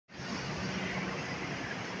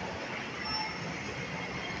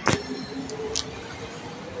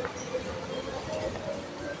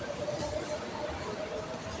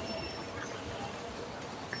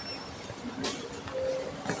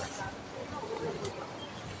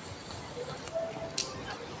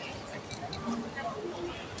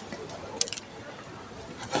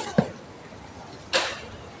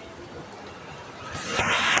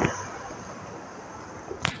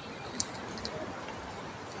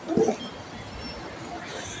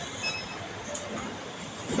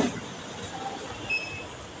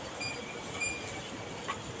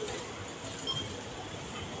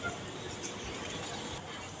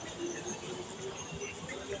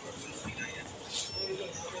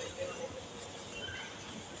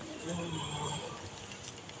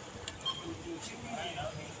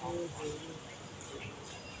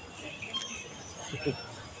Okay.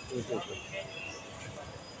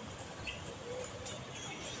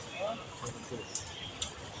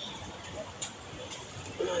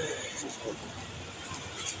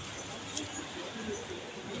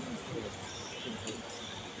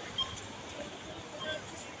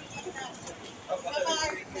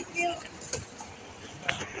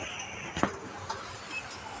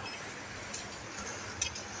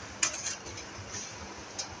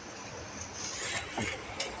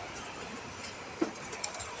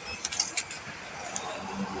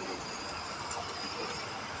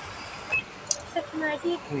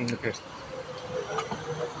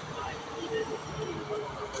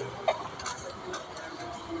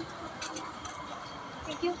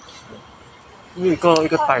 一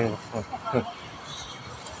个蛋，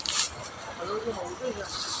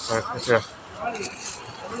谢谢。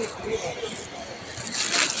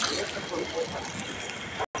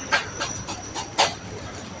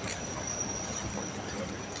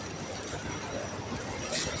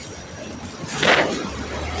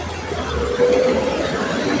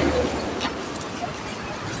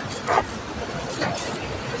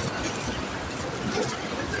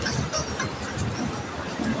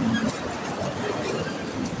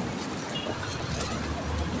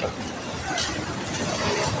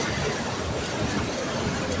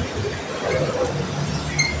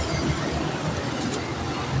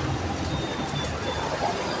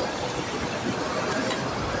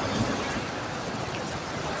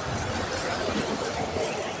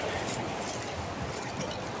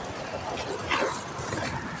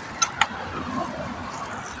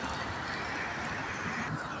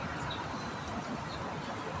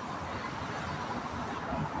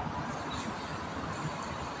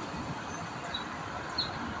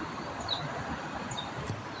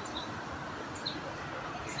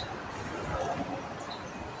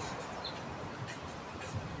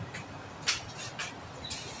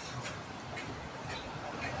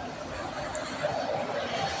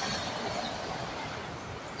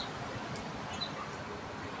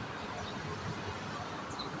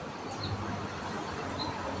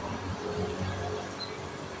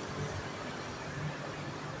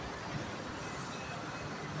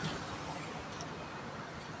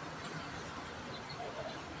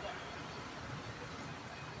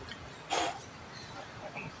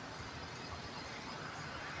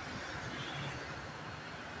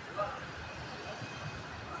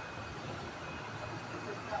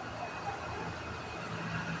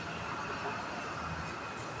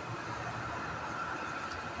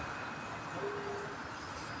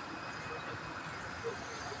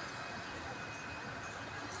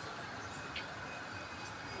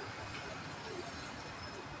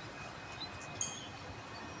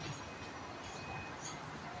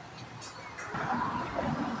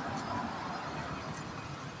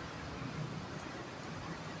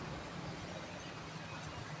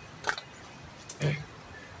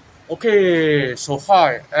Okay, so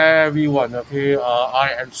hi everyone. Okay,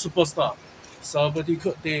 I am superstar, celebrity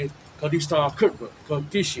Kurtista, Kurtberg,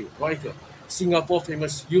 Kurtkishi, Rykurt, Singapore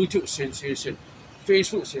famous YouTube sensation,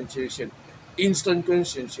 Facebook sensation, Instagram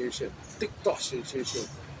sensation, TikTok sensation,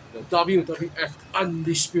 the WWF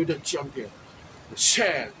Undisputed Champion. The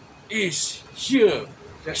champ is here.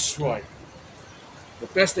 That's right. The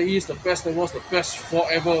best there is, the best there was, the best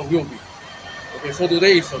forever will be. Okay, so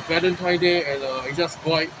today is a Valentine Day, and I just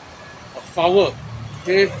bought a flower.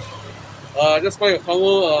 Okay, just buy a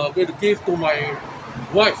flower. I'm going to give to my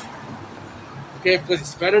wife. Okay, because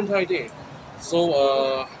it's Valentine Day.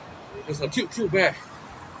 So there's a cute bear,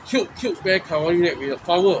 cute bear covering it with a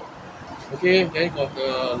flower. Okay, then got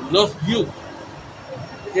the love you.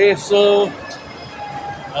 Okay, so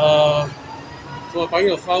I'm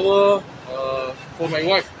buying a flower for my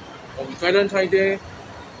wife on Valentine Day.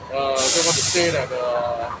 I just want to say that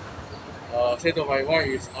say to my wife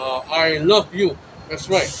is I love you. That's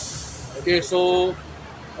right. Okay, so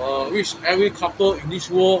wish every couple in this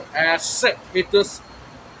world, except haters,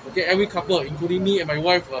 okay, every couple, including me and my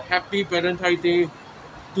wife, a happy Valentine Day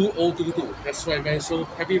 2022. That's right, man. So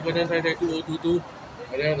happy Valentine Day 2022.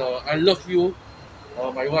 And then I love you,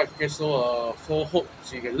 my wife. Okay, so so hope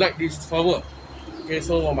she can like this flower. Okay,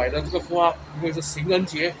 so 我买的这个花，因为是情人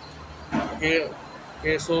节。OK，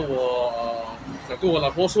 so 我想跟我老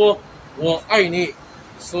婆说，我爱你。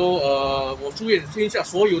So 我祝愿天下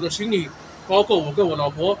所有的情侣，包括我跟我老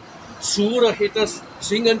婆，除了 haters，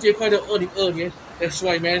 情人节快乐2022年。That's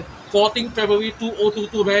right, man. 14 February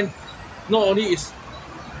 2022, man. Not only is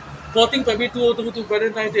 14 February 2022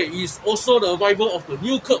 Valentine Day, is also the arrival of the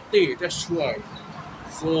new Kurtberg Day. That's right.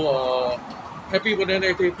 So Happy Valentine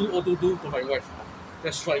Day 2022 to my wife.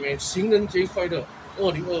 That's right, man. 情人节快乐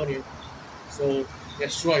，2022年。So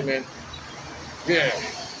that's right, man. Yeah.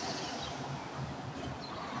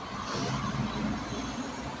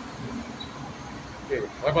 Okay,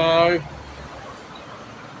 bye bye.